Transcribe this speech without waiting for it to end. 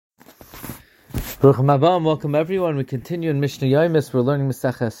Baruch Haba, welcome everyone. We continue in Mishnah Yomis. We're learning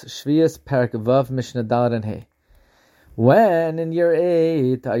Maseches Shvius, Parak Vav, Mishnah Daled and Hey. When in year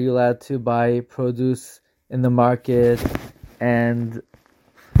 8 are you allowed to buy produce in the market and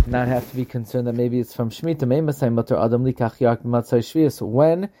not have to be concerned that maybe it's from Shemitah?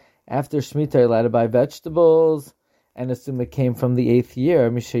 When after Shemitah you're allowed to buy vegetables and assume it came from the 8th year?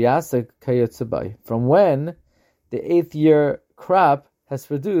 From when the 8th year crop has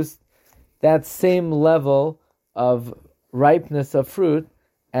produced that same level of ripeness of fruit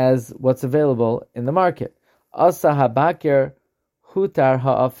as what's available in the market. Asa habakir hutar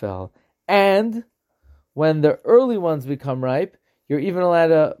ha'afel. And when the early ones become ripe, you're even allowed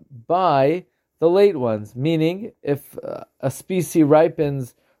to buy the late ones. Meaning, if a species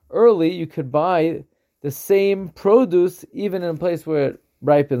ripens early, you could buy the same produce even in a place where it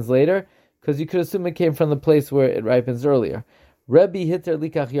ripens later, because you could assume it came from the place where it ripens earlier. Rebbe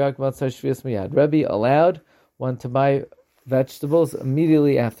allowed one to buy vegetables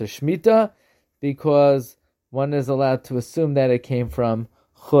immediately after Shemitah because one is allowed to assume that it came from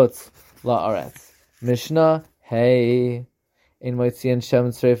Chutz La'aretz. Mishnah, hey, you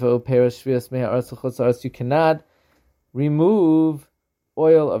cannot remove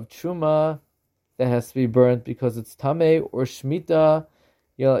oil of Truma that has to be burnt because it's Tameh or Shemitah.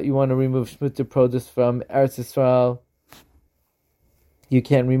 You want to remove Shemitah produce from Eretz Yisrael. You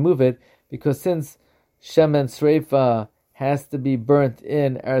can't remove it because since Shemen Sreifa has to be burnt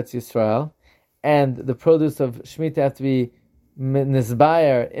in Eretz Yisrael and the produce of Shemitah have to be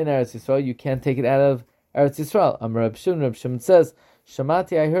Nizbayer in Eretz Yisrael, you can't take it out of Eretz Yisrael. Amar Reb Shimon says,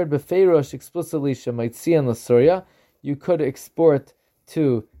 Shamati, I heard Befeirosh explicitly Shemaitzian LaSuria, you could export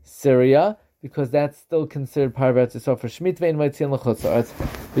to Syria because that's still considered part of Eretz Yisrael for Shemitah and Maitzian LaChutz,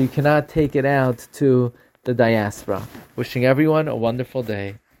 but you cannot take it out to the diaspora. Wishing everyone a wonderful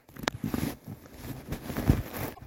day.